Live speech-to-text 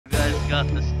got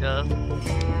the stuff.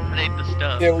 That ain't the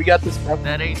stuff. Yeah, we got the stuff.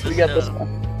 That ain't the We stuff. got the stuff.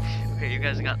 Okay, you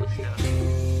guys got the stuff.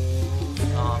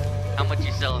 How much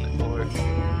you selling it for?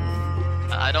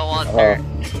 I don't want dirt.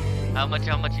 How much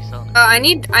you selling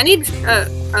it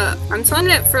for? I'm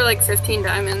selling it for like 15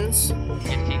 diamonds.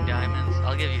 15 diamonds?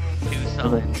 I'll give you 2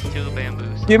 summons, 2 bamboo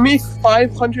summons. Give me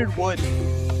 500 wood.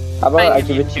 How about I I'll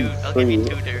give it to you I'll free? give you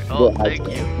 2 dirt. Oh, Yeah, thank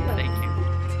you. Thank you.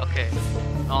 Okay.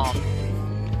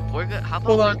 We're good. How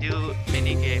Hold about on. we do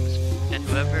mini games and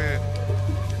whoever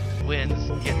wins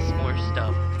gets more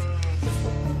stuff.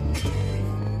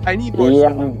 I need more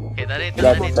Yeah. stuff. Okay, that ain't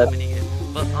That- the that- mini game.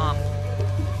 But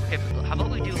okay, but how about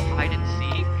we do hide and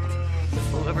seek?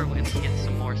 Whoever wins gets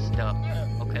some more stuff.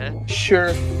 Okay? Sure.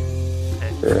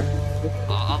 Okay. Sure.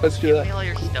 Let's do give that. me all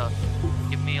your stuff.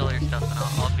 Give me all your stuff, and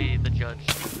I'll be the judge.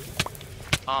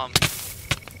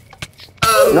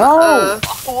 No!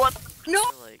 What? No.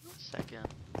 For like a second.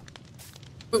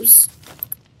 Oops.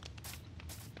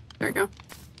 There we go.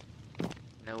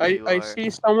 No, I you are. see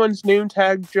someone's name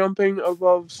tag jumping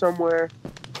above somewhere.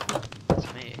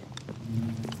 It's me.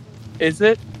 Is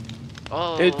it?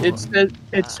 Oh. It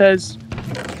says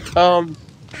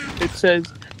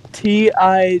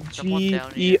TIGER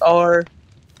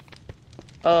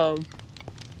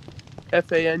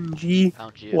FANGYT.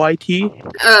 Found you.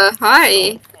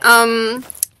 Hi.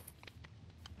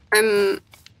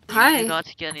 Hi. You do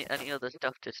not get any of the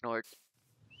stuff to Snort.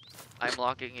 I'm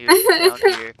locking you down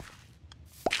here.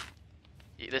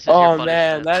 This is your Oh punishment.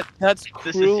 man, that's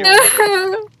This is cruel. your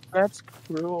punishment. That's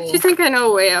cruel. You think I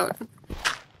know a way out?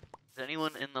 Is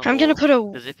anyone in the I'm hole? gonna put a.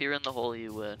 Because if you're in the hole,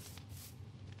 you win.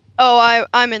 Oh,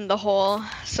 I'm in the hole,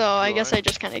 so I You guess are? I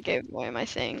just kind of gave away my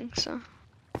thing. So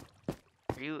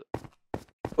Are you?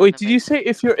 Wait, did you say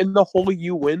if you're in the hole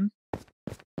you win?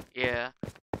 Yeah.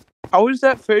 How is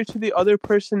that fair to the other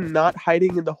person not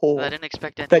hiding in the hole? I didn't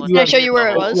expect That anyone you to have- be show in you the where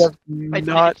it hole. was? You have I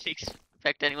not. didn't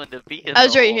expect anyone to be in I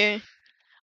was the right hole. here.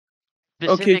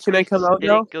 Okay, can I come out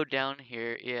now? Didn't go down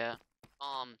here. Yeah.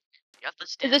 You have to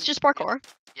Is stand. this just parkour?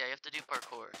 Yeah, you have to do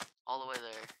parkour all the way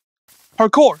there.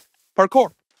 Parkour!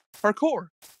 Parkour! Parkour!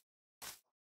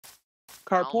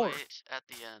 I'll Parkour! wait at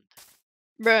the end.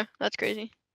 Bruh, that's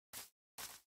crazy.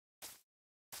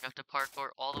 You have to parkour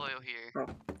all the way over here.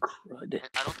 Crud.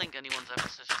 I don't think anyone's ever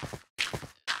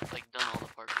like done all the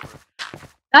parkour.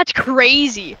 That's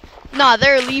crazy. Nah,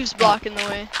 there are leaves blocking the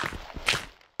way.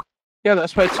 Yeah,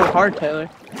 that's why it's so hard, Tyler.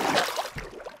 Yeah,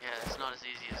 it's not as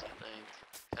easy as you think.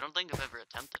 I don't think I've ever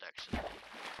attempted actually.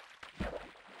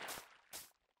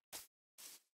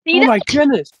 See Oh that? my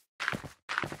goodness!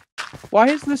 Why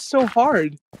is this so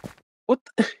hard? What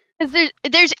the? 'Cause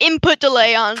there's input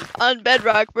delay on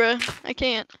Bedrock, bruh. I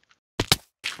can't.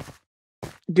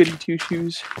 Goody two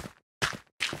shoes.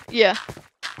 Yeah.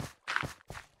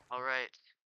 Alright.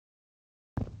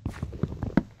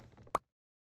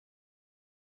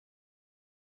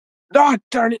 Ah,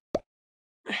 darn it!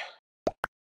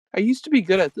 I used to be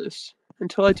good at this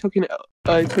until I took an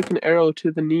arrow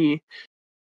to the knee.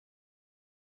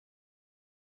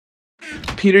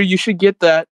 Peter, you should get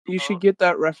that. You should get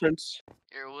that reference.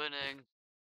 You're winning.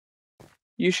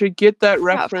 You should get that Yeah, of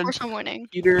reference, course I'm winning.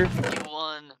 Peter. You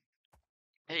won.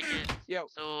 Hey, kid. Yeah.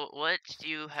 So, what do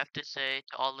you have to say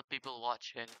to all the people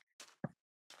watching?